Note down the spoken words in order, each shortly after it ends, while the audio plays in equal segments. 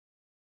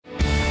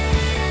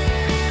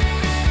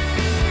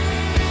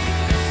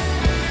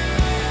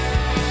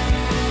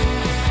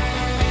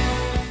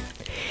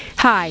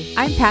Hi,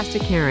 I'm Pastor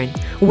Karen.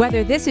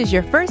 Whether this is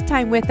your first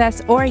time with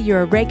us or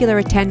you're a regular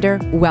attender,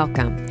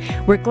 welcome.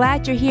 We're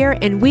glad you're here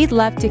and we'd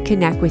love to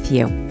connect with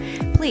you.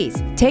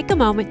 Please take a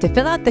moment to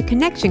fill out the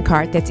connection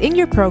card that's in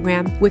your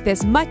program with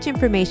as much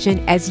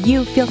information as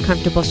you feel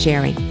comfortable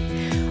sharing.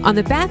 On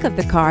the back of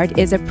the card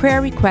is a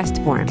prayer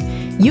request form.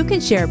 You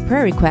can share a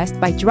prayer request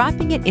by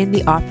dropping it in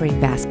the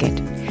offering basket.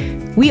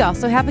 We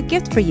also have a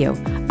gift for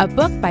you, a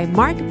book by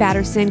Mark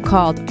Batterson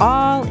called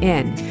All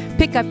In.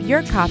 Pick up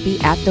your copy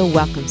at the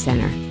Welcome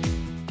Center.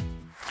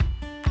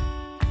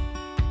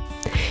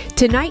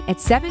 Tonight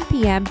at 7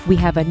 p.m., we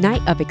have a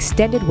night of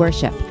extended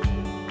worship.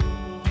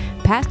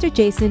 Pastor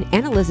Jason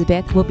and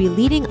Elizabeth will be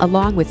leading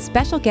along with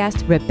special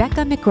guest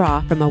Rebecca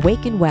McGraw from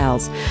Awaken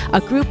Wells,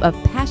 a group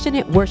of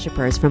passionate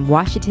worshipers from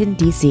Washington,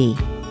 D.C.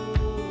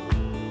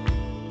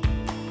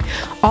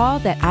 All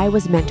That I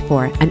Was Meant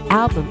For, an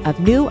album of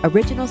new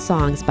original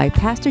songs by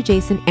Pastor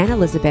Jason and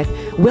Elizabeth,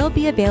 will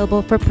be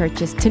available for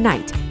purchase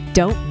tonight.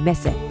 Don't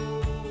miss it.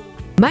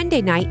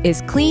 Monday night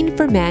is Clean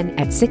for Men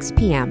at 6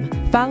 p.m.,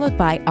 followed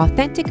by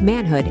Authentic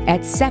Manhood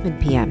at 7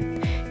 p.m.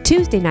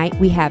 Tuesday night,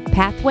 we have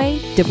Pathway,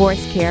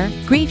 Divorce Care,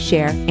 Grief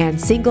Share, and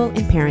Single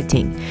in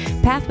Parenting.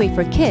 Pathway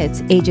for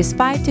kids ages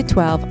 5 to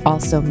 12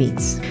 also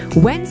meets.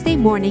 Wednesday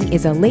morning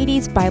is a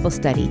ladies' Bible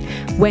study.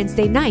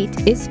 Wednesday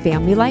night is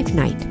Family Life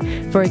Night.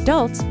 For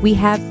adults, we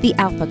have the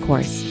Alpha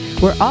Course.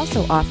 We're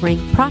also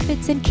offering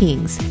Prophets and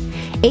Kings.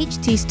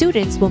 HT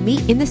students will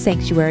meet in the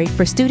sanctuary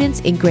for students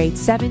in grades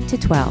 7 to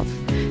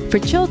 12. For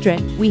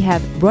children, we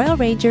have Royal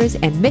Rangers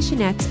and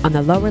Missionettes on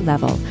the lower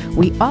level.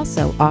 We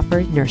also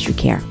offer nursery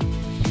care.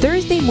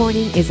 Thursday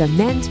morning is a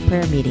men's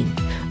prayer meeting.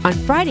 On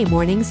Friday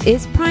mornings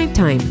is Prime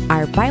Time,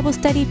 our Bible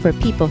study for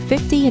people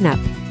 50 and up.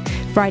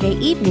 Friday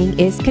evening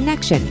is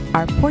Connection,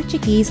 our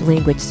Portuguese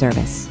language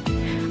service.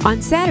 On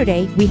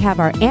Saturday, we have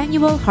our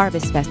annual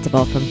Harvest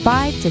Festival from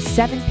 5 to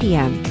 7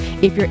 p.m.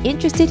 If you're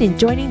interested in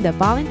joining the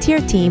volunteer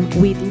team,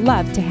 we'd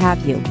love to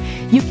have you.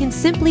 You can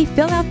simply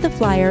fill out the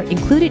flyer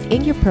included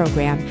in your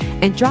program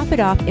and drop it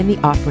off in the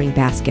offering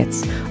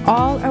baskets.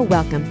 All are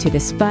welcome to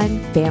this fun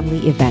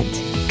family event.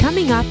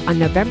 Coming up on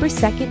November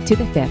 2nd to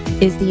the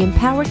 5th is the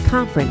Empowered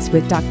Conference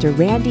with Dr.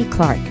 Randy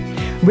Clark.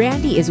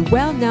 Randy is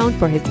well known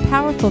for his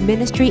powerful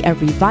ministry of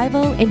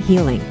revival and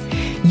healing.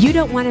 You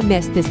don't want to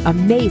miss this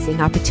amazing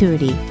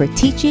opportunity for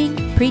teaching,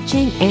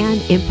 preaching,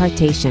 and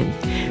impartation.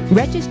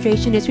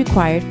 Registration is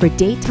required for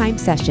daytime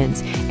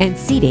sessions and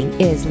seating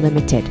is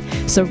limited.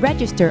 So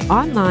register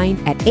online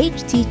at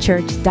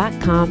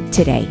htchurch.com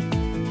today.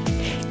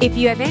 If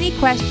you have any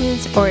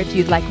questions or if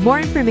you'd like more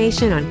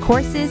information on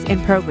courses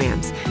and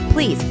programs,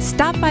 please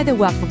stop by the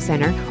Welcome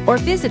Center or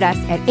visit us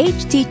at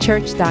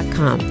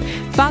htchurch.com.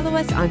 Follow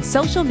us on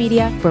social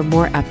media for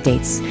more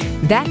updates.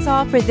 That's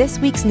all for this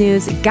week's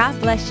news. God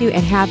bless you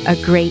and have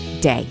a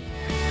great day.